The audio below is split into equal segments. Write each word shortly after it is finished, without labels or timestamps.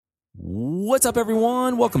What's up,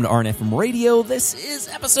 everyone? Welcome to RNFM Radio. This is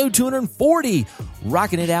episode 240,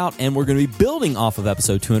 rocking it out, and we're going to be building off of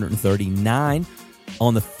episode 239.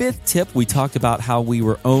 On the fifth tip, we talked about how we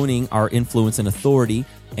were owning our influence and authority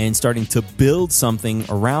and starting to build something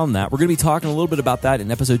around that. We're going to be talking a little bit about that in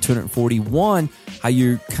episode 241, how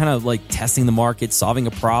you're kind of like testing the market, solving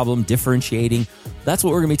a problem, differentiating. That's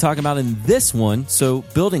what we're going to be talking about in this one. So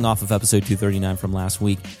building off of episode 239 from last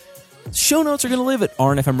week. Show notes are going to live at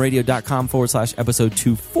rnfmradio.com/episode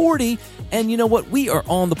 240. And you know what? We are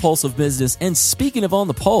on the pulse of business. And speaking of on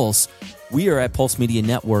the pulse, we are at Pulse Media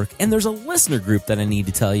Network. And there's a listener group that I need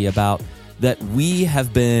to tell you about that we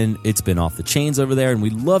have been, it's been off the chains over there. And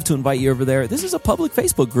we'd love to invite you over there. This is a public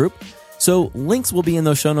Facebook group. So links will be in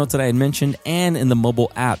those show notes that I had mentioned and in the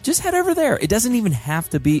mobile app. Just head over there. It doesn't even have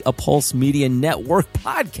to be a Pulse Media Network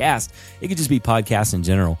podcast. It could just be podcasts in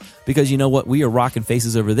general. Because you know what? We are rocking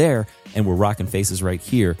faces over there, and we're rocking faces right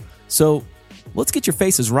here. So let's get your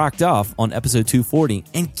faces rocked off on episode 240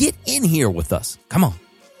 and get in here with us. Come on.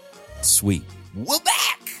 Sweet. We're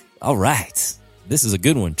back. All right. This is a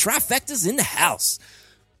good one. Trifecta's in the house.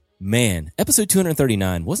 Man, episode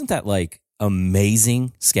 239. Wasn't that like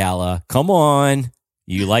amazing, Scala? Come on.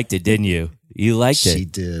 You liked it, didn't you? You liked it.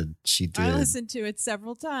 She did. I listened to it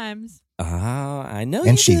several times. I know.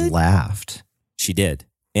 And she laughed. She did.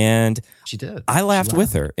 And she did. I laughed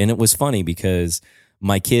with her. And it was funny because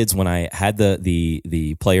my kids, when I had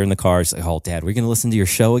the player in the car, it's like, oh, Dad, we're going to listen to your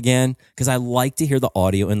show again? Because I like to hear the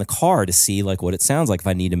audio in the car to see like what it sounds like if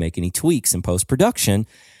I need to make any tweaks in post-production.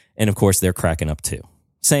 And of course, they're cracking up too,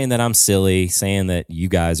 saying that I'm silly, saying that you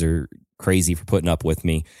guys are crazy for putting up with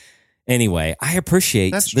me. Anyway, I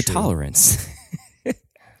appreciate the tolerance.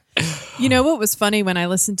 You know what was funny when I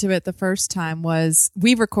listened to it the first time was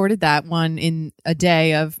we recorded that one in a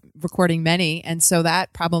day of recording many. And so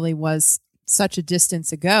that probably was such a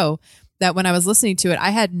distance ago that when I was listening to it, I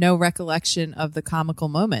had no recollection of the comical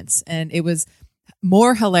moments. And it was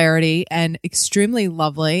more hilarity and extremely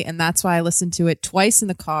lovely. And that's why I listened to it twice in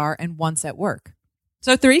the car and once at work.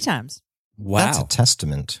 So 3 times. Wow. That's a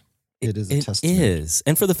testament. It is a testament. It is.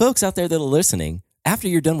 And for the folks out there that are listening, after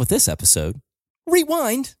you're done with this episode,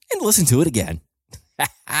 rewind and listen to it again.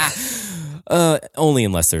 Only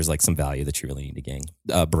unless there's like some value that you really need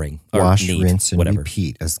to bring. Wash, rinse, and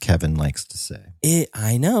repeat, as Kevin likes to say.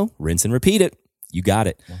 I know. Rinse and repeat it. You got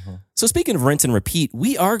it. Uh-huh. So speaking of rinse and repeat,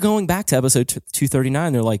 we are going back to episode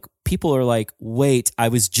 239. They're like, people are like, wait, I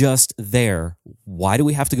was just there. Why do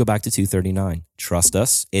we have to go back to 239? Trust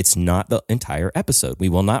us, it's not the entire episode. We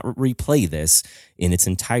will not replay this in its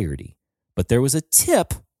entirety. But there was a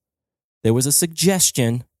tip, there was a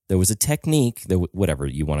suggestion, there was a technique, whatever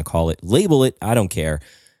you want to call it, label it, I don't care,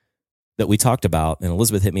 that we talked about. And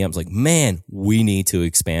Elizabeth hit me up and was like, man, we need to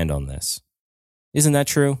expand on this. Isn't that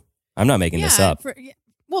true? I'm not making this up. For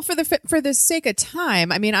the sake of time,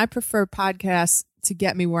 I mean, I prefer podcasts to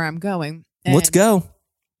get me where I'm going. And let's go.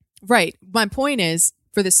 Right. My point is,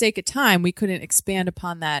 for the sake of time, we couldn't expand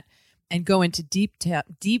upon that and go into deep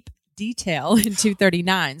detail in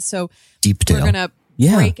 239. So we're going to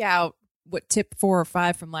break out what tip 4 or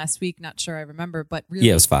 5 from last week. Not sure I remember, but really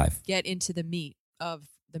it was 5. Get into the meat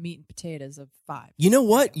and potatoes of 5. You know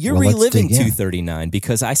what? You're reliving 239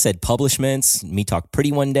 because I said publishments, me talk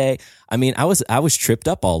pretty one day. I mean, I was tripped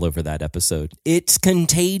up all over that episode. It's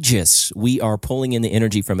contagious. We are pulling in the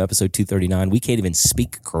energy from episode 239. We can't even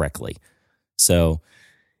speak correctly. So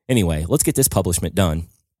anyway, let's get this publishment done.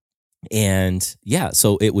 And yeah,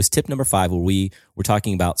 so it was tip number 5 where we were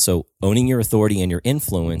talking about owning your authority and your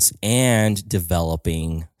influence and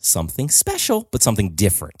developing something special, but something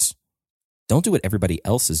different. Don't do what everybody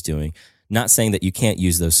else is doing. Not saying that you can't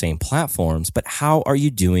use those same platforms, but how are you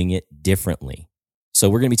doing it differently? So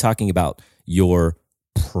we're going to be talking about your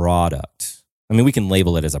product. I mean, we can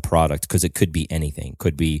label it as a product because it could be anything.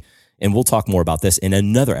 Could be, and we'll talk more about this in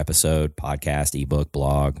another episode, podcast, ebook,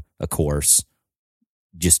 blog, a course,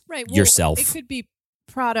 just yourself. It could be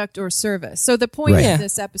product or service. So the point of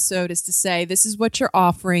this episode is to say, this is what you're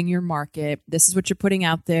offering your market. This is what you're putting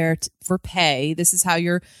out there for pay. This is how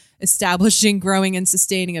you're establishing, growing, and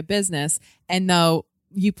sustaining a business. And though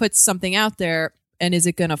you put something out there, and is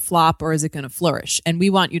it going to flop or is it going to flourish? And we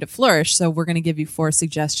want you to flourish. So we're going to give you 4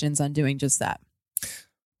 suggestions on doing just that.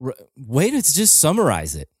 Way to just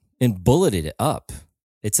summarize it and bulleted it up.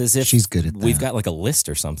 It's as if she's good at that. We've got like a list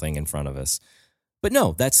or something in front of us. But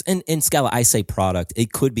no, that's in Scala, I say product.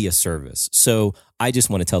 It could be a service. So I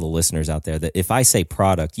just want to tell the listeners out there that if I say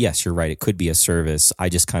product, yes, you're right. It could be a service. I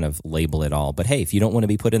just kind of label it all. But hey, if you don't want to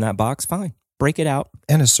be put in that box, fine. Break it out.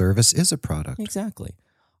 And a service is a product. Exactly.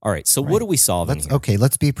 All right. So what are we solving here? Okay,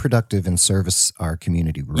 let's be productive and service our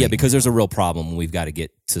community. Yeah, because there's a real problem and we've got to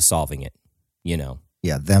get to solving it,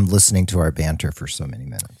 Yeah, them listening to our banter for so many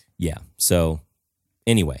minutes. Yeah. So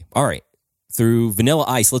anyway, all right. Through Vanilla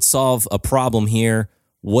Ice, let's solve a problem here.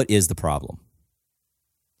 What is the problem?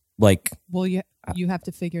 Well, you have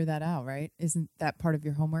to figure that out, right? Isn't that part of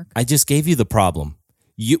your homework? I just gave you the problem.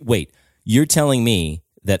 You're telling me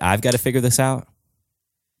that I've got to figure this out?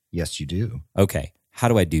 Yes, you do. Okay. How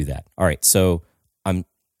do I do that? All right. So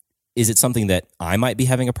is it something that I might be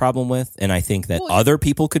having a problem with? And I think that other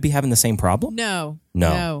people could be having the same problem? No.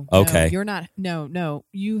 Okay. You're not. No.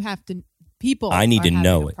 You have to. People. I need to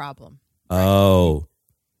know it. Problem. Oh.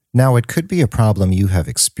 Now, it could be a problem you have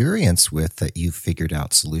experience with that you've figured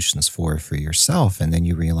out solutions for yourself, and then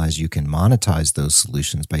you realize you can monetize those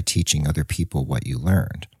solutions by teaching other people what you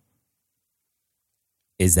learned.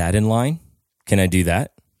 Is that in line? Can I do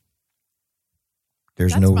that?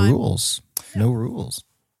 There's That's no fine. rules. No rules.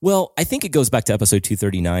 Well, I think it goes back to episode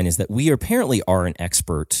 239 is that we apparently are an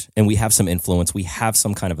expert and we have some influence. We have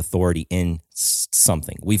some kind of authority in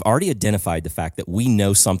something. We've already identified the fact that we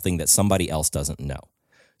know something that somebody else doesn't know.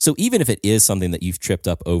 So even if it is something that you've tripped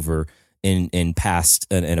up over in a past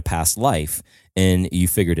life and you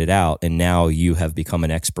figured it out and now you have become an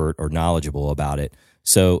expert or knowledgeable about it.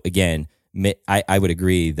 So again, I would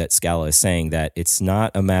agree that Scala is saying that it's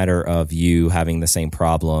not a matter of you having the same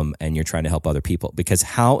problem and you're trying to help other people, because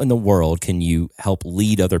how in the world can you help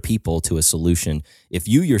lead other people to a solution if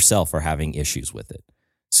you yourself are having issues with it?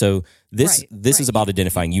 So this is about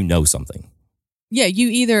identifying something. Yeah, you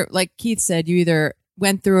either, like Keith said, you either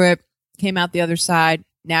went through it, came out the other side,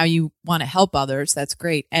 now you want to help others, that's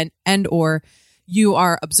great. And or you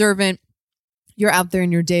are observant, you're out there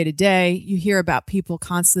in your day-to-day, you hear about people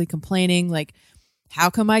constantly complaining, like, how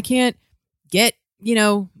come I can't get,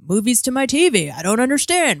 movies to my TV? I don't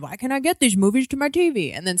understand. Why can't I get these movies to my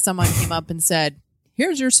TV? And then someone came up and said,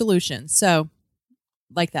 here's your solution. So,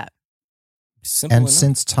 like that. Simple enough.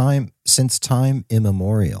 Since time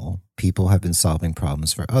immemorial, people have been solving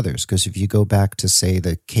problems for others. Because if you go back to, say,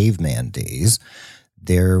 the caveman days,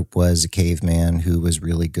 there was a caveman who was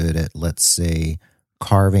really good at, let's say,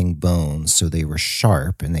 carving bones so they were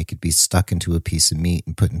sharp and they could be stuck into a piece of meat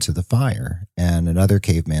and put into the fire. And another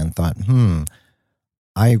caveman thought,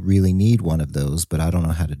 I really need one of those, but I don't know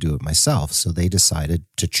how to do it myself. So they decided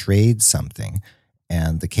to trade something.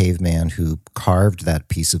 And the caveman who carved that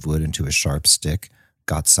piece of wood into a sharp stick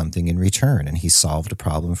got something in return, and he solved a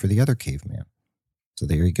problem for the other caveman. So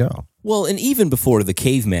there you go. Well, and even before the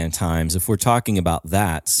caveman times, if we're talking about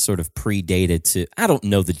that, sort of predated to, I don't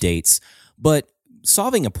know the dates, but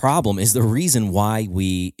solving a problem is the reason why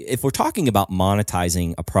if we're talking about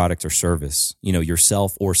monetizing a product or service,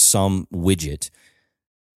 yourself or some widget,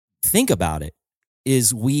 think about it,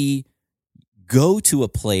 is we go to a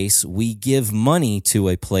place, we give money to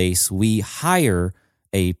a place, we hire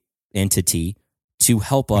a entity to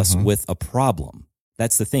help us with a problem.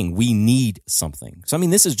 That's the thing. We need something. So,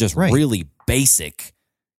 this is just really basic,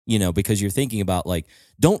 because you're thinking about,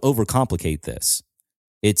 don't overcomplicate this.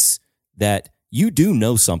 It's that you do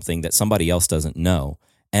know something that somebody else doesn't know,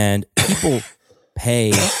 and people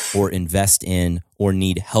pay or invest in or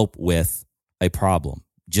need help with a problem,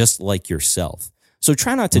 just like yourself. So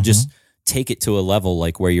try not to just take it to a level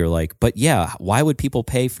where you're like, but yeah, why would people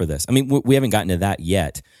pay for this? We haven't gotten to that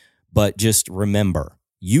yet, but just remember,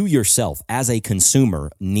 you yourself as a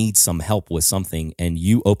consumer need some help with something, and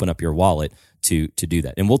you open up your wallet to do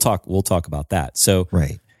that. And we'll talk about that. So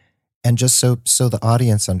And just so the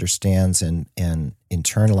audience understands and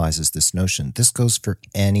internalizes this notion, this goes for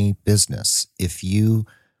any business. If you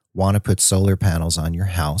want to put solar panels on your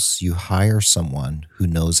house, you hire someone who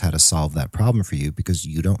knows how to solve that problem for you because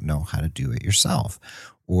you don't know how to do it yourself.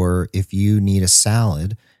 Or if you need a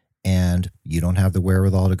salad and you don't have the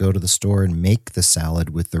wherewithal to go to the store and make the salad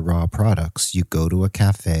with the raw products, you go to a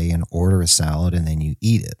cafe and order a salad and then you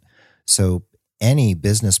eat it. So any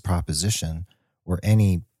business proposition or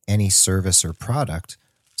any service or product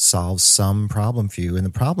solves some problem for you. And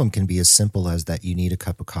the problem can be as simple as that you need a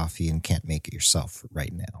cup of coffee and can't make it yourself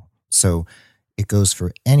right now. So it goes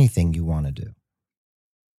for anything you want to do.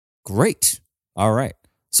 Great. All right.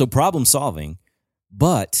 So problem solving,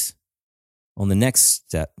 but on the next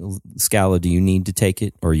step, Scala, do you need to take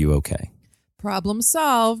it or are you okay? Problem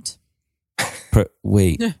solved.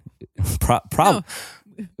 Wait. No.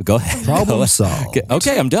 Go ahead. Problem solved.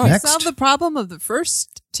 Okay, I'm done. Next. Solve the problem of the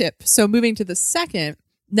first tip. So moving to the second.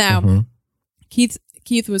 Now,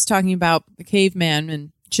 Keith was talking about the caveman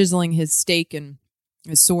and chiseling his steak and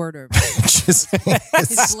his sword or Just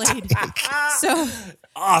his blade. So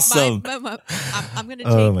Awesome. I'm going to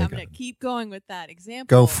Oh my I'm going to God. keep going with that example.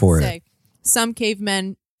 Go for and it. say, some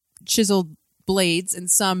cavemen chiseled blades and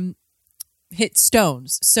some hit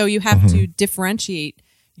stones. So you have to differentiate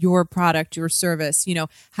your product, your service. You know,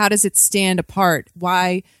 how does it stand apart?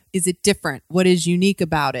 Why is it different? What is unique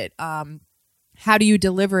about it? How do you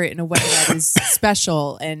deliver it in a way that is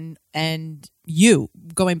special and you,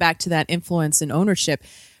 going back to that influence and ownership,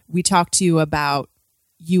 we talked to you about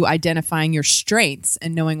you identifying your strengths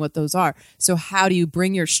and knowing what those are. So how do you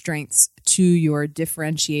bring your strengths to your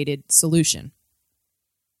differentiated solution?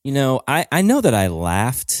 You know, I know that I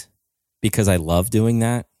laughed because I love doing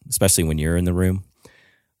that, especially when you're in the room.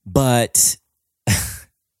 But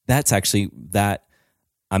that's actually that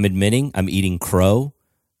I'm admitting I'm eating crow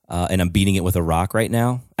and I'm beating it with a rock right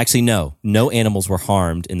now. Actually, no animals were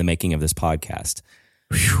harmed in the making of this podcast.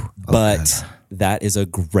 But that is a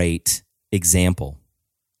great example.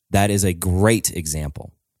 That is a great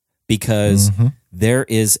example because there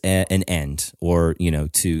is an end, or, you know,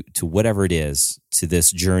 to whatever it is, to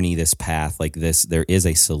this journey, this path like this, there is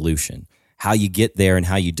a solution. How you get there and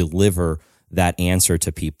how you deliver that answer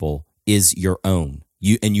to people is your own.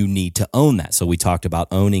 You need to own that. So we talked about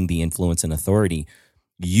owning the influence and authority.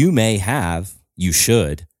 You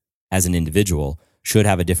should, as an individual, should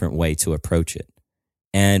have a different way to approach it.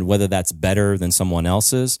 And whether that's better than someone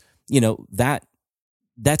else's, you know,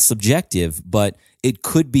 that's subjective, but it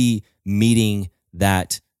could be meeting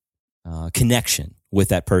that connection with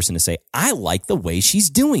that person to say, I like the way she's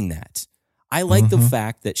doing that. I like the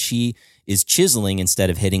fact that she is chiseling instead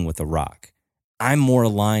of hitting with a rock. I'm more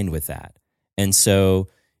aligned with that. And so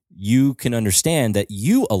you can understand that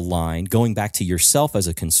you align, going back to yourself as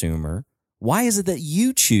a consumer. Why is it that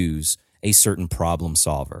you choose a certain problem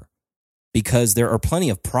solver? Because there are plenty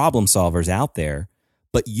of problem solvers out there,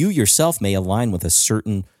 but you yourself may align with a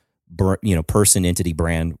certain, you know, person, entity,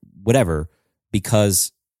 brand, whatever,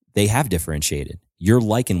 because they have differentiated. You're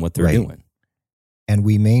liking what they're doing. And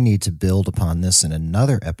we may need to build upon this in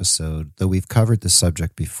another episode, though we've covered the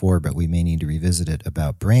subject before, but we may need to revisit it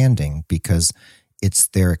about branding, because it's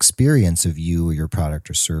their experience of you or your product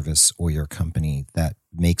or service or your company that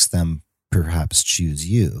makes them perhaps choose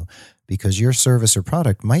you, because your service or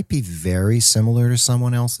product might be very similar to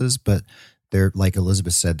someone else's, but there, like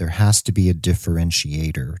Elizabeth said, there has to be a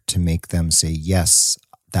differentiator to make them say, yes,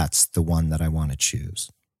 that's the one that I want to choose.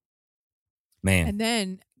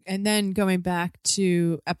 Man. And then going back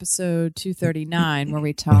to episode 239, where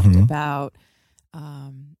we talked about,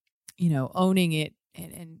 you know, owning it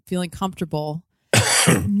and feeling comfortable,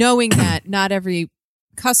 knowing that not every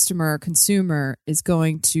customer or consumer is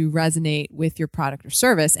going to resonate with your product or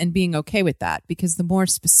service, and being okay with that, because the more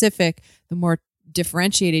specific, the more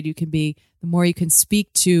differentiated you can be, the more you can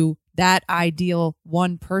speak to that ideal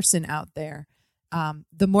one person out there,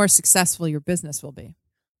 the more successful your business will be.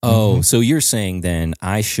 Oh, so you're saying then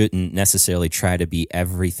I shouldn't necessarily try to be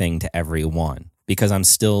everything to everyone, because I'm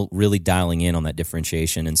still really dialing in on that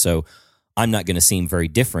differentiation. And so I'm not going to seem very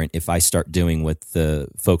different if I start doing what the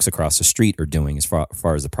folks across the street are doing as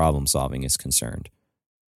far as the problem solving is concerned.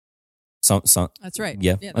 So That's right.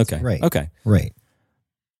 Yeah. That's Okay. Right. Okay. Right.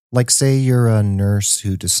 Like, say you're a nurse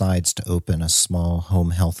who decides to open a small home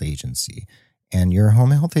health agency, and your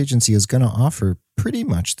home health agency is going to offer pretty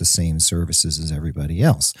much the same services as everybody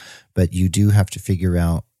else, but you do have to figure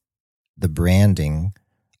out the branding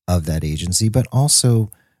of that agency, but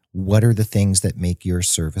also what are the things that make your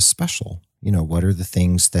service special? You know, what are the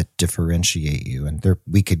things that differentiate you? And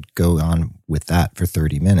we could go on with that for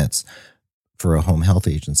 30 minutes for a home health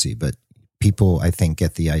agency, but people, I think,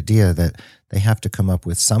 get the idea that they have to come up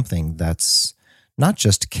with something that's not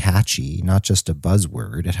just catchy, not just a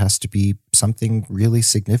buzzword. It has to be something really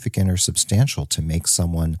significant or substantial to make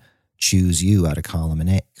someone choose you out of column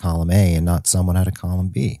A and not someone out of column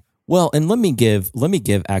B. Well, and let me give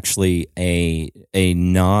actually a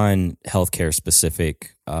non-healthcare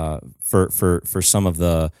specific for some of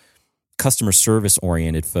the customer service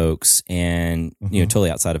oriented folks, and you know,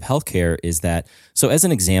 totally outside of healthcare, is that, so as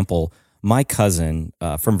an example, my cousin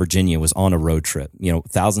from Virginia was on a road trip, you know,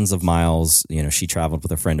 thousands of miles. You know, she traveled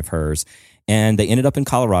with a friend of hers, and they ended up in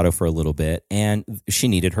Colorado for a little bit, and she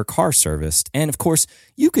needed her car serviced. And of course,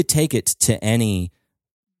 you could take it to any,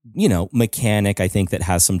 you know, mechanic, I think, that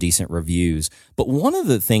has some decent reviews. But one of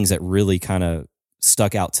the things that really kind of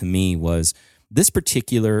stuck out to me was this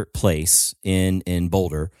particular place in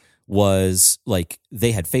Boulder was like,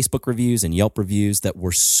 they had Facebook reviews and Yelp reviews that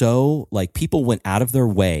were so, like, people went out of their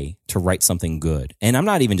way to write something good. And I'm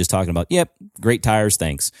not even just talking about, yep, great tires,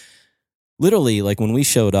 thanks. literally, like when we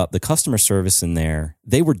showed up, the customer service in there,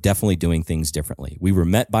 they were definitely doing things differently. We were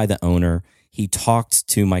met by the owner. He talked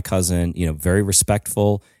to my cousin, very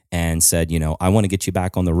respectful, and said, I want to get you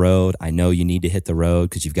back on the road. I know you need to hit the road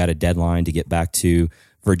because you've got a deadline to get back to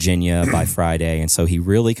Virginia by Friday. And so he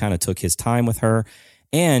really kind of took his time with her.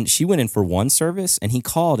 And she went in for one service, and he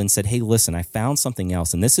called and said, hey, listen, I found something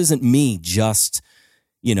else. And this isn't me just,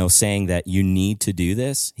 saying that you need to do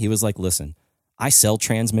this. He was like, listen, I sell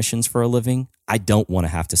transmissions for a living. I don't want to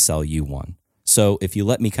have to sell you one. So if you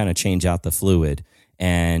let me kind of change out the fluid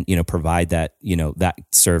and, provide that, that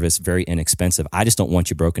service very inexpensive, I just don't want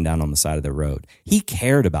you broken down on the side of the road. He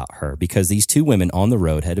cared about her because these two women on the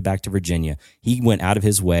road headed back to Virginia. He went out of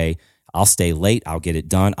his way. I'll stay late. I'll get it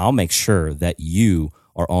done. I'll make sure that you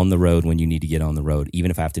are on the road when you need to get on the road,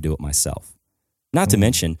 even if I have to do it myself. Not to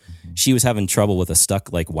mention, she was having trouble with a stuck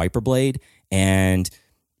wiper blade, and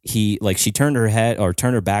she turned her head or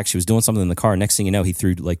turned her back. She was doing something in the car. Next thing you know, he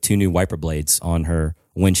threw 2 new wiper blades on her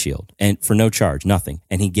windshield, and for no charge, nothing.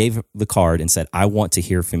 And he gave the card and said, I want to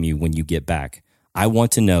hear from you when you get back. I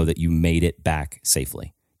want to know that you made it back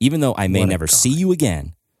safely. Even though I may never see you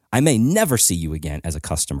again, as a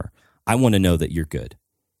customer. I want to know that you're good.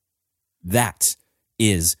 That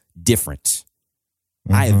is different.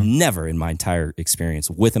 I have never in my entire experience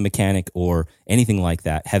with a mechanic or anything like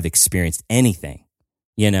that have experienced anything,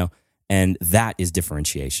 and that is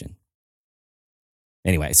differentiation.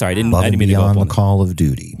 Anyway, sorry, I didn't mean to go up on the call of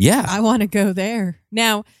duty. Yeah. I want to go there.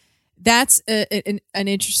 Now, that's an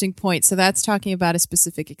interesting point. So that's talking about a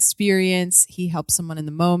specific experience. He helps someone in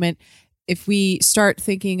the moment. If we start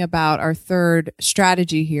thinking about our third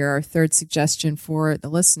strategy here, our third suggestion for the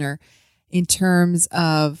listener, in terms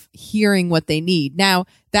of hearing what they need. Now,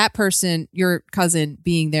 that person, your cousin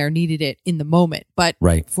being there, needed it in the moment. But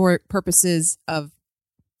for purposes of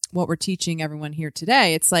what we're teaching everyone here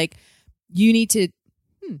today, it's like you need to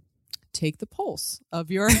take the pulse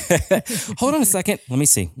of your... Hold on a second. Let me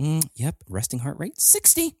see. Yep, resting heart rate,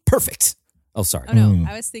 60. Perfect. Oh, sorry. Oh, no.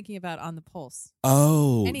 I was thinking about on the pulse.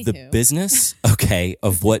 Oh, the business? Okay,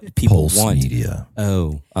 of what people pulse want. Media.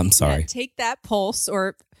 Oh, I'm sorry. Yeah, take that pulse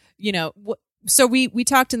or... so we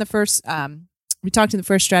talked in the first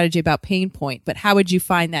strategy about pain point, but how would you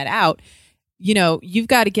find that out? You've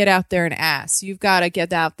got to get out there and ask. You've got to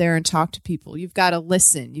get out there and talk to people. You've got to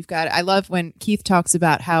listen. I love when Keith talks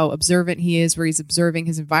about how observant he is, where he's observing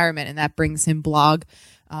his environment, and that brings him blog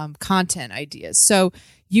content ideas. So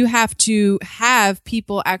you have to have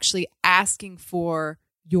people actually asking for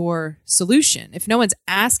your solution. If no one's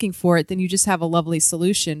asking for it, then you just have a lovely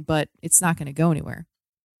solution, but it's not going to go anywhere.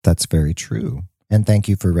 That's very true. And thank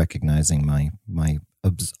you for recognizing my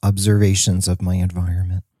observations of my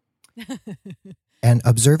environment. And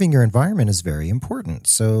observing your environment is very important.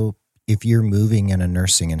 So if you're moving in a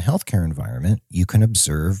nursing and healthcare environment, you can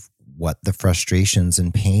observe what the frustrations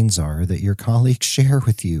and pains are that your colleagues share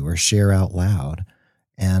with you or share out loud.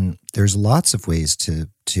 And there's lots of ways to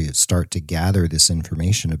start to gather this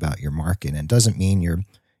information about your market. And it doesn't mean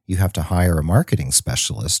you have to hire a marketing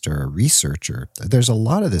specialist or a researcher. There's a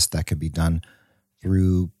lot of this that can be done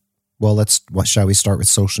through, shall we start with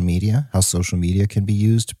social media? How social media can be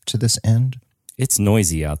used to this end? It's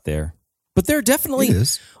noisy out there, but there definitely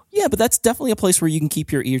is. Yeah, but that's definitely a place where you can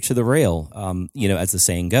keep your ear to the rail, as the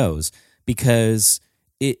saying goes, because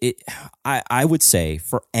I would say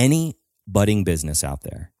for any budding business out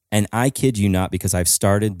there, and I kid you not, because I've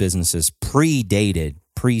started businesses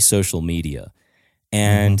pre-social media,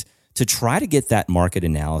 and to try to get that market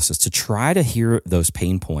analysis, to try to hear those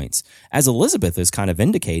pain points, as Elizabeth is kind of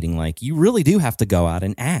indicating, you really do have to go out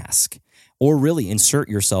and ask or really insert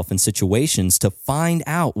yourself in situations to find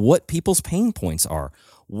out what people's pain points are.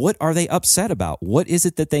 What are they upset about? What is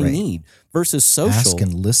it that they need? Versus social. Ask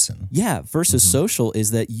and listen. Yeah, versus social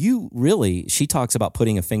is that you really, she talks about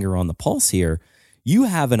putting a finger on the pulse here. You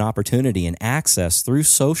have an opportunity and access through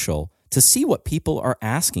social to see what people are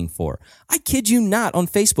asking for. I kid you not, on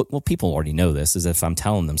Facebook, well, people already know this, as if I'm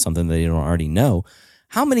telling them something they don't already know.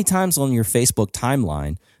 How many times on your Facebook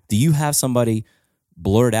timeline do you have somebody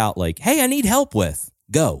blurt out hey, I need help with,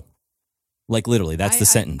 go. Literally, that's the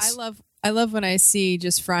sentence. I love when I see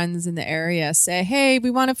just friends in the area say, hey,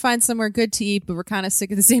 we want to find somewhere good to eat, but we're kind of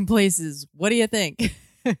sick of the same places. What do you think?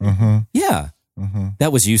 Yeah.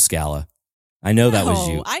 That was you, Scala. I know that was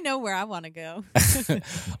you. I know where I want to go.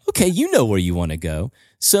 Okay, you know where you want to go.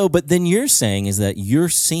 So, but then you're saying is that you're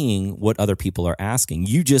seeing what other people are asking.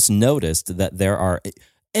 You just noticed that there are,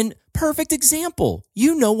 and perfect example,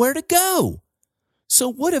 you know where to go.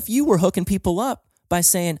 So what if you were hooking people up by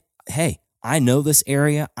saying, hey, I know this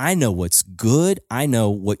area. I know what's good. I know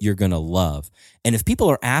what you're going to love. And if people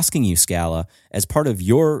are asking you, Scala, as part of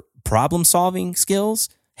your problem-solving skills,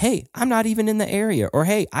 hey, I'm not even in the area, or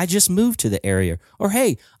hey, I just moved to the area, or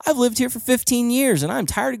hey, I've lived here for 15 years and I'm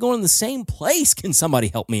tired of going to the same place. Can somebody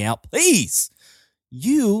help me out, please?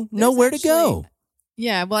 You know where to go.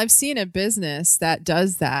 Yeah, well, I've seen a business that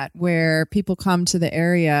does that where people come to the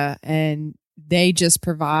area and they just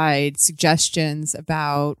provide suggestions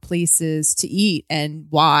about places to eat and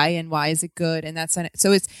why is it good, and that's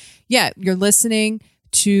so it's you're listening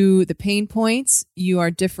to the pain points, you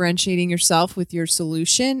are differentiating yourself with your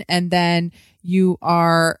solution, and then you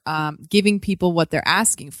are giving people what they're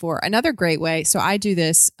asking for. Another great way, so I do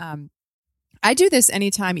this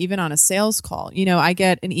anytime, even on a sales call. I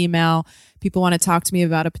get an email, people want to talk to me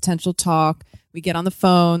about a potential talk, we get on the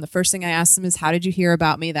phone, the first thing I ask them is, how did you hear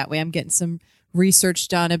about me? That way I'm getting some research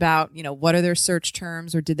done about, what are their search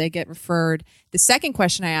terms, or did they get referred? The second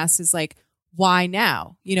question I ask is like, why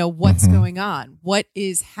now? What's going on? What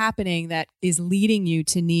is happening that is leading you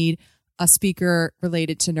to need a speaker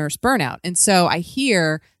related to nurse burnout? And so I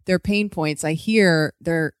hear their pain points. I hear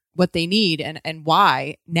what they need and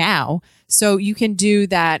why now. So you can do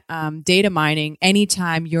that data mining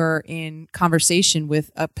anytime you're in conversation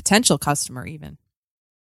with a potential customer even.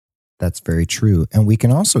 That's very true. And we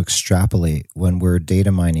can also extrapolate when we're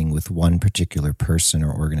data mining with one particular person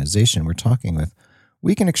or organization we're talking with.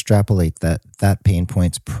 We can extrapolate that pain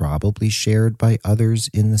point's probably shared by others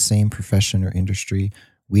in the same profession or industry.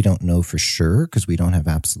 We don't know for sure because we don't have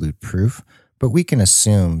absolute proof, but we can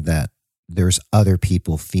assume that there's other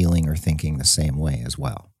people feeling or thinking the same way as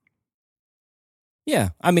well. Yeah.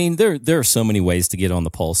 I mean, there are so many ways to get on the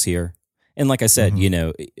pulse here. And like I said,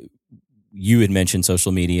 you had mentioned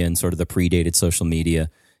social media and sort of the predated social media.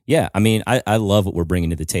 Yeah. I mean, I love what we're bringing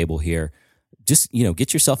to the table here. Just,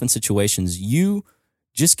 get yourself in situations. You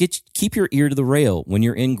just keep your ear to the rail when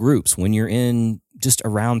you're in groups, when you're in just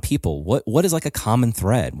around people. What is like a common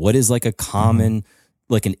thread? What is like a common,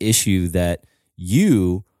 like an issue that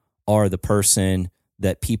you are the person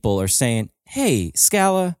that people are saying, hey,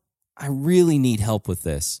 Scala, I really need help with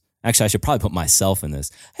this. Actually, I should probably put myself in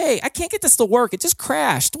this. Hey, I can't get this to work. It just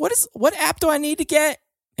crashed. What app do I need to get?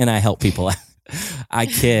 And I help people. I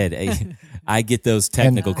kid. I get those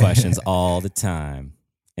technical questions all the time.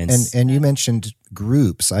 And you mentioned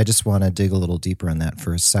groups. I just want to dig a little deeper on that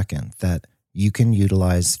for a second, that you can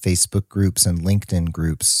utilize Facebook groups and LinkedIn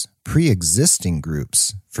groups, pre-existing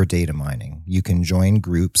groups, for data mining. You can join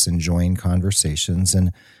groups and join conversations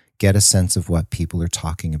and get a sense of what people are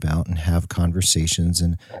talking about and have conversations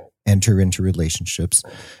and enter into relationships.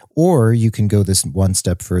 Or you can go this one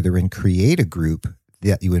step further and create a group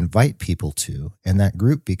that you invite people to, and that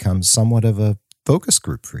group becomes somewhat of a focus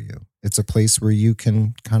group for you. It's a place where you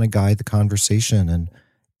can kind of guide the conversation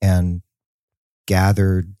and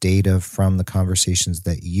gather data from the conversations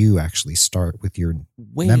that you actually start with your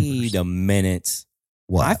members. Wait a minute.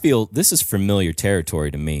 What? I feel this is familiar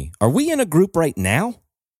territory to me. Are we in a group right now?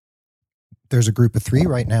 There's a group of 3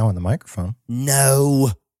 right now on the microphone.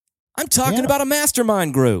 No. I'm talking about a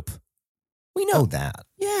mastermind group. We know that.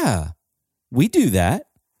 Yeah. We do that.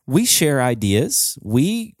 We share ideas.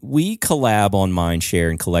 We collab on Mindshare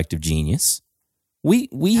and Collective Genius. We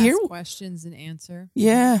hear questions and answer.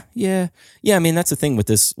 Yeah. I mean, that's the thing with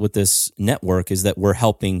this network, is that we're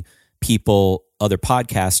helping people, other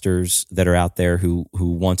podcasters that are out there who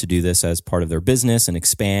want to do this as part of their business and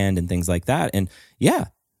expand and things like that. And yeah,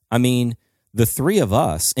 I mean, the 3 of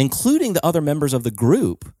us, including the other members of the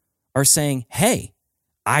group, are saying, hey,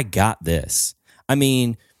 I got this. I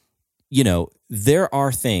mean, there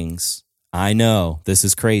are things, I know this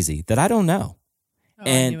is crazy, that I don't know. Oh,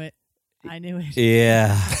 and I knew it.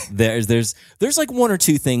 Yeah. There's like 1 or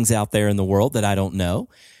 2 things out there in the world that I don't know.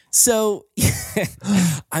 So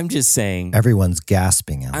I'm just saying. Everyone's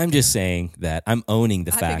gasping out. I'm just saying that I'm owning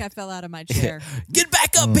the fact. I think I fell out of my chair. Get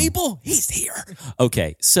back up, people. He's here.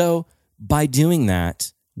 Okay. So by doing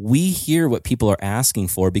that, we hear what people are asking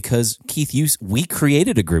for because, Keith, we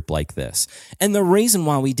created a group like this. And the reason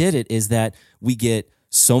why we did it is that we get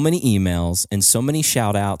so many emails and so many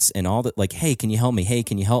shout outs and all that, like, hey, can you help me? Hey,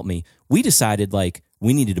 can you help me? We decided like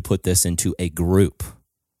we needed to put this into a group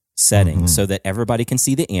setting so that everybody can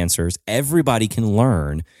see the answers, everybody can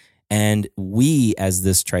learn, and we as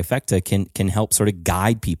this trifecta can help sort of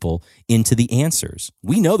guide people into the answers.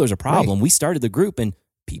 We know there's a problem. Right. We started the group and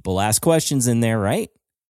people ask questions in there, right?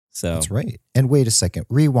 So that's right. And wait a second,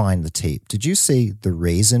 rewind the tape. Did you say the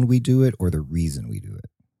reason we do it or the reason we do it?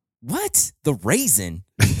 What? The raisin?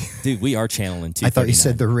 Dude, we are channeling 239. I thought you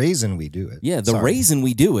said the reason we do it. Yeah, the raisin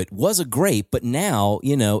we do it was a grape, but now,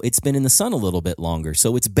 it's been in the sun a little bit longer,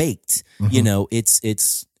 so it's baked. Mm-hmm.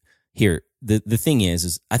 It's here. The thing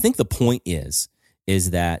is I think the point is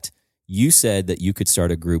that you said that you could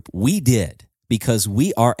start a group. We did, because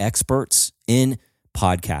we are experts in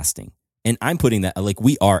podcasting. And I'm putting that, like,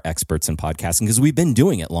 we are experts in podcasting because we've been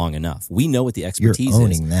doing it long enough. We know what the expertise is. You're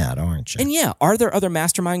owning that, aren't you? And yeah, are there other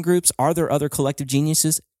mastermind groups? Are there other collective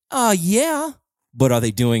geniuses? Yeah. But are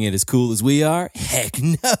they doing it as cool as we are? Heck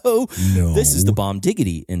no. No. This is the bomb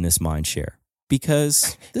diggity in this mind share,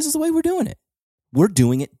 because this is the way we're doing it. We're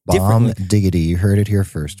doing it differently. Bomb diggity. You heard it here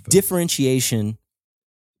first, folks. Differentiation,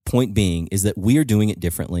 point being, is that we are doing it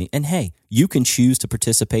differently. And hey, you can choose to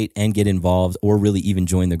participate and get involved, or really even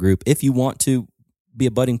join the group if you want to be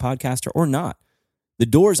a budding podcaster or not. The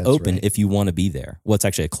door's open if you want to be there. Well, it's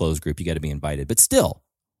actually a closed group. You got to be invited, but still,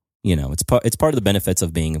 it's part of the benefits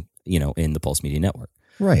of being, in the Pulse Media Network.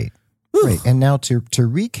 Right. Whew. Right. And now to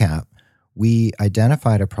recap, we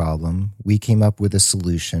identified a problem. We came up with a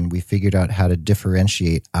solution. We figured out how to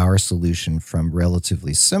differentiate our solution from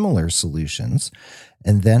relatively similar solutions.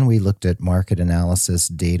 And then we looked at market analysis,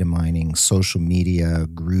 data mining, social media,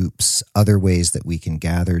 groups, other ways that we can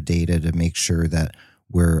gather data to make sure that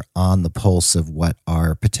we're on the pulse of what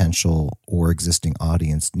our potential or existing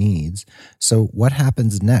audience needs. So what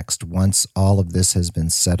happens next once all of this has been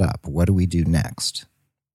set up? What do we do next?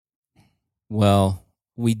 Well,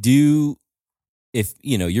 we do, if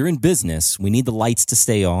you're in business, we need the lights to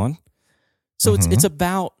stay on. So it's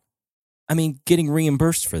about, getting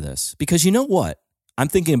reimbursed for this. Because you know what? I'm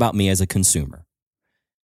thinking about me as a consumer.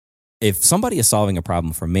 If somebody is solving a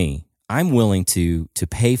problem for me, I'm willing to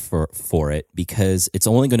pay for it, because it's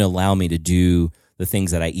only going to allow me to do the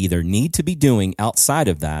things that I either need to be doing outside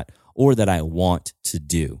of that, or that I want to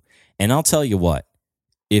do. And I'll tell you what,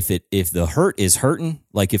 if the hurt is hurting,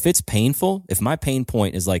 like if it's painful, if my pain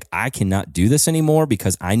point is like, I cannot do this anymore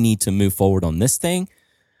because I need to move forward on this thing,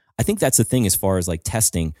 I think that's the thing as far as like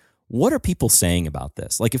testing. What are people saying about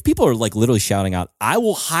this? Like if people are like literally shouting out, I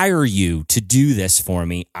will hire you to do this for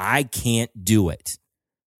me, I can't do it.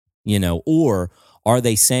 Or are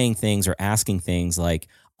they saying things or asking things like,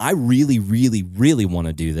 I really, really, really want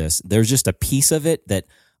to do this. There's just a piece of it that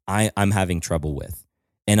I'm having trouble with.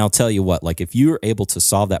 And I'll tell you what, like if you're able to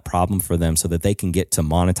solve that problem for them so that they can get to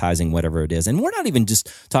monetizing whatever it is, and we're not even just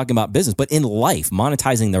talking about business, but in life,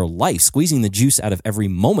 monetizing their life, squeezing the juice out of every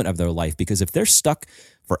moment of their life. Because if they're stuck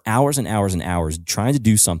for hours and hours and hours trying to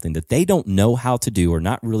do something that they don't know how to do or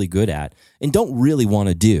not really good at and don't really want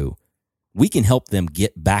to do, we can help them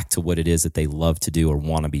get back to what it is that they love to do or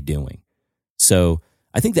want to be doing. So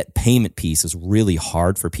I think that payment piece is really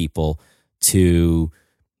hard for people to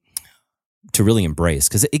really embrace,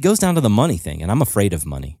 because it goes down to the money thing, and I'm afraid of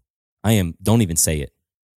money. Don't even say it.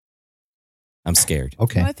 I'm scared.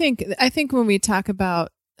 Okay. Well, I think when we talk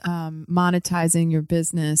about monetizing your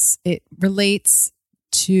business, it relates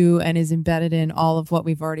to and is embedded in all of what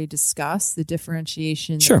we've already discussed, the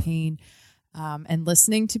differentiation, Sure. the pain, and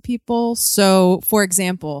listening to people. So, for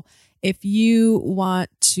example, if you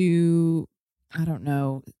want to, I don't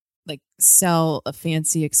know, like sell a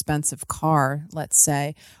fancy, expensive car, let's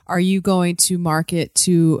say, are you going to market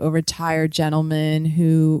to a retired gentleman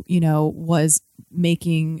who, was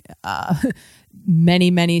making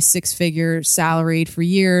many six-figure salaried for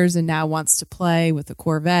years and now wants to play with a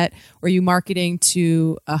Corvette? Or are you marketing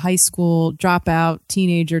to a high school dropout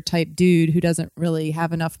teenager type dude who doesn't really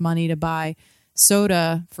have enough money to buy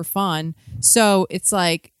soda for fun? So it's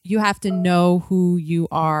like you have to know who you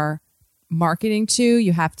are marketing to.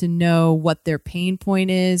 You have to know what their pain point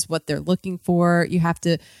is, what they're looking for. You have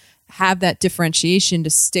to have that differentiation to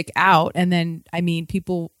stick out. And then,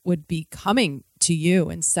 people would be coming to you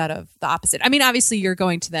instead of the opposite. Obviously you're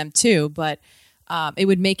going to them too, but it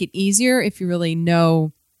would make it easier if you really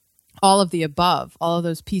know all of the above, all of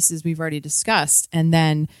those pieces we've already discussed, and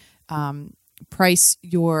then price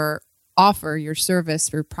your offer, your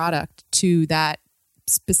service, your product to that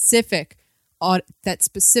specific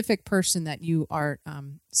person that you are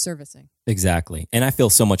servicing. Exactly. And I feel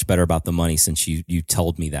so much better about the money since you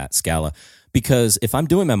told me that, Scala. Because if I'm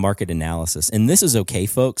doing my market analysis, and this is okay,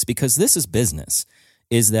 folks, because this is business,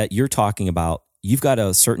 is that you're talking about, you've got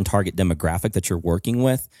a certain target demographic that you're working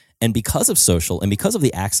with. And because of social and because of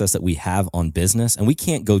the access that we have on business, and we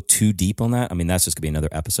can't go too deep on that, that's just going to be another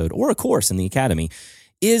episode or a course in the academy,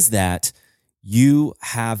 is that you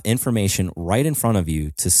have information right in front of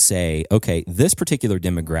you to say, okay, this particular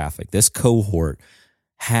demographic, this cohort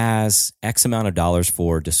has X amount of dollars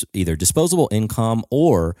for either disposable income,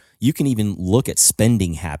 or you can even look at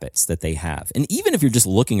spending habits that they have. And even if you're just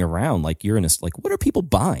looking around, like you're in a, like, what are people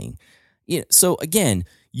buying? So again,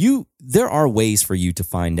 there are ways for you to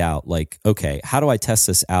find out, like, okay, how do I test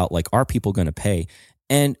this out? Like, are people going to pay?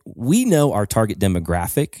 And we know our target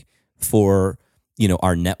demographic for,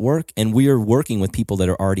 our network, and we are working with people that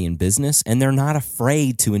are already in business, and they're not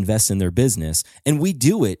afraid to invest in their business. And we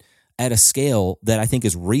do it at a scale that I think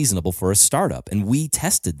is reasonable for a startup. And we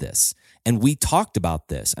tested this and we talked about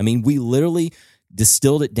this. I mean, we literally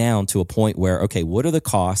distilled it down to a point where, okay, what are the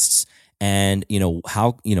costs? And,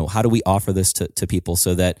 how do we offer this to people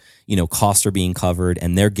so that, costs are being covered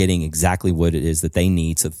and they're getting exactly what it is that they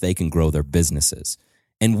need so that they can grow their businesses.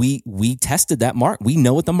 And we tested that market. We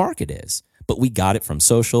know what the market is, but we got it from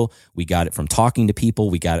social. We got it from talking to people.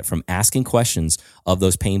 We got it from asking questions of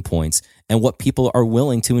those pain points and what people are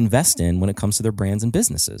willing to invest in when it comes to their brands and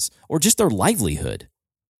businesses or just their livelihood.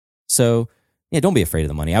 So, yeah, don't be afraid of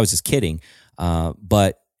the money. I was just kidding.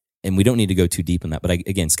 And we don't need to go too deep in that. But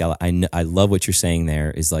again, Scala, I love what you're saying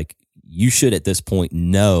there is like, you should at this point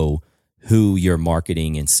know who you're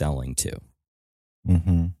marketing and selling to.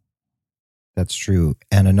 Mm-hmm. That's true.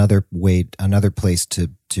 And another place to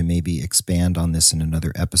maybe expand on this in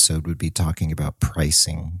another episode would be talking about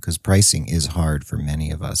pricing, because pricing is hard for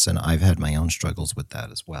many of us. And I've had my own struggles with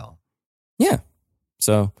that as well. Yeah.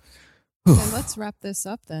 So and let's wrap this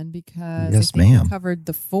up then, because yes, I think ma'am. we covered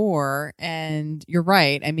the 4, and you're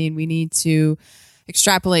right. I mean, we need to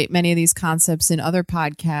extrapolate many of these concepts in other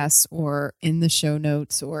podcasts or in the show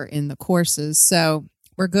notes or in the courses. So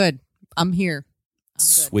we're good. I'm here. I'm good.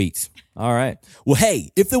 Sweet. All right. Well,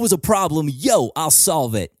 hey, if there was a problem, I'll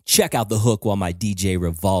solve it. Check out the hook while my DJ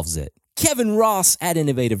revolves it. Kevin Ross at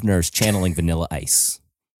Innovative Nurse, channeling Vanilla Ice.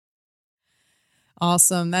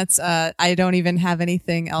 Awesome. That's I don't even have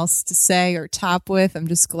anything else to say or top with. I'm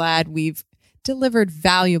just glad we've delivered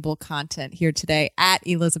valuable content here today at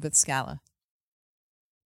Elizabeth Scala.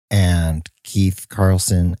 And Keith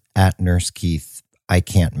Carlson at Nurse Keith. I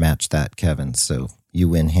can't match that, Kevin. So you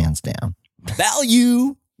win hands down.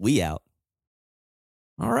 Value. We out.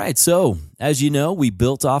 All right. So as you know, we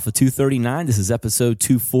built off of 239. This is episode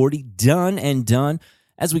 240. Done and done.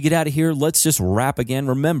 As we get out of here, let's just wrap again.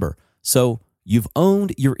 Remember, so you've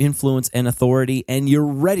owned your influence and authority, and you're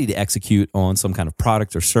ready to execute on some kind of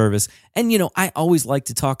product or service. And, I always like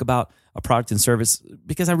to talk about a product and service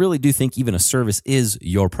because I really do think even a service is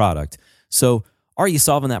your product. So are you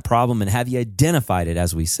solving that problem, and have you identified it,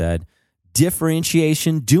 as we said?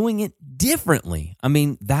 Differentiation, doing it differently. I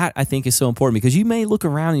mean, that I think is so important, because you may look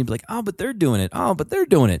around and you'd be like, oh, but they're doing it. Oh, but they're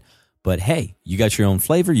doing it. But hey, you got your own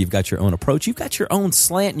flavor. You've got your own approach. You've got your own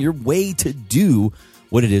slant and your way to do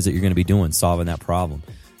what it is that you're going to be doing, solving that problem.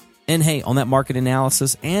 And hey, on that market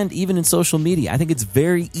analysis and even in social media, I think it's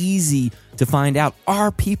very easy to find out,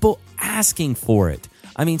 are people asking for it?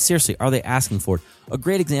 I mean, seriously, are they asking for it? A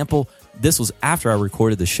great example, this was after I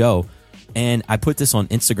recorded the show, and I put this on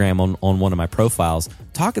Instagram on one of my profiles,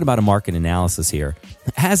 talking about a market analysis here.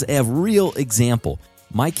 As a real example,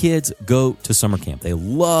 my kids go to summer camp. They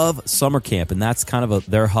love summer camp, and that's kind of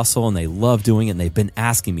their hustle, and they love doing it, and they've been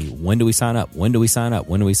asking me, when do we sign up? When do we sign up?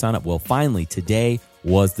 When do we sign up? Well, finally, today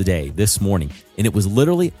was the day, this morning, and it was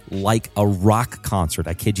literally like a rock concert.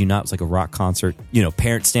 I kid you not, it was like a rock concert.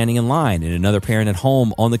 Parents standing in line and another parent at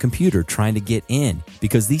home on the computer trying to get in,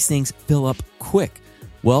 because these things fill up quick.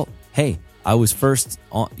 Well, hey, I was first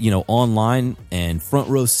online and front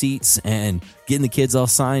row seats and getting the kids all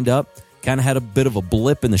signed up. Kind of had a bit of a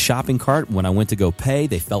blip in the shopping cart. When I went to go pay,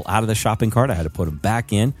 they fell out of the shopping cart. I had to put them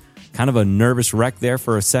back in. Kind of a nervous wreck there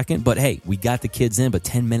for a second. But hey, we got the kids in. But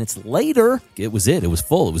 10 minutes later, it was it. It was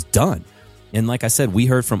full. It was done. And like I said, we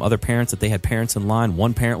heard from other parents that they had parents in line.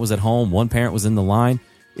 One parent was at home. One parent was in the line.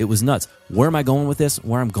 It was nuts. Where am I going with this?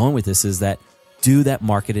 Where I'm going with this is that do that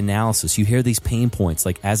market analysis. You hear these pain points.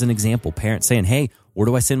 Like as an example, parents saying, hey, where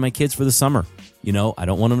do I send my kids for the summer? I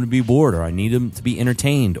don't want them to be bored, or I need them to be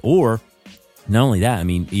entertained. Or not only that, I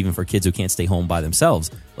mean, even for kids who can't stay home by themselves,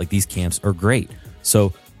 like these camps are great.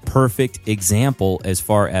 So perfect example as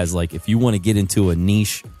far as like, if you want to get into a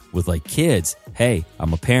niche with like kids, hey,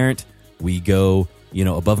 I'm a parent. We go,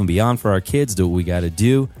 above and beyond for our kids, do what we got to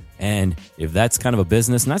do. And if that's kind of a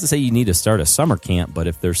business, not to say you need to start a summer camp, but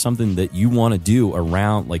if there's something that you want to do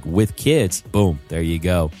around like with kids, boom, there you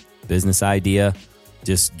go. Business idea,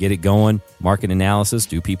 just get it going. Market analysis.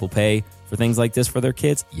 Do people pay for things like this for their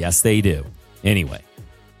kids? Yes, they do. Anyway,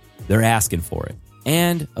 they're asking for it.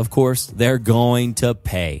 And of course, they're going to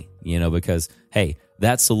pay, because, hey,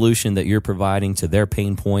 that solution that you're providing to their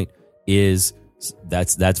pain point is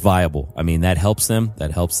That's viable. I mean, that helps them.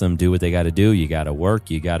 That helps them do what they got to do. You got to work.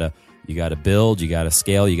 You got to build. You got to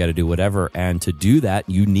scale. You got to do whatever. And to do that,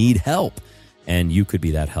 you need help. And you could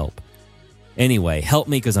be that help. Anyway, help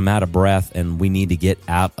me because I'm out of breath and we need to get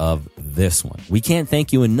out of this one. We can't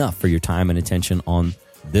thank you enough for your time and attention on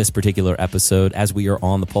this particular episode as we are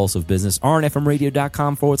on the pulse of business.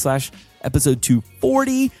 rnfmradio.com/episode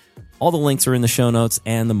 240. All the links are in the show notes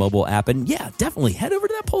and the mobile app. And yeah, definitely head over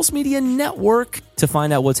to that Pulse Media Network to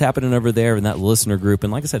find out what's happening over there in that listener group.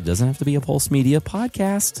 And like I said, it doesn't have to be a Pulse Media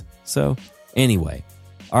podcast. So anyway,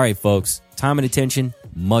 all right, folks, time and attention,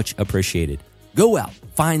 much appreciated. Go out,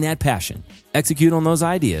 find that passion, execute on those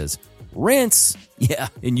ideas, rinse. Yeah,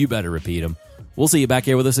 and you better repeat them. We'll see you back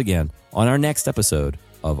here with us again on our next episode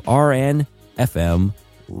of RNFM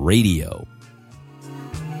Radio.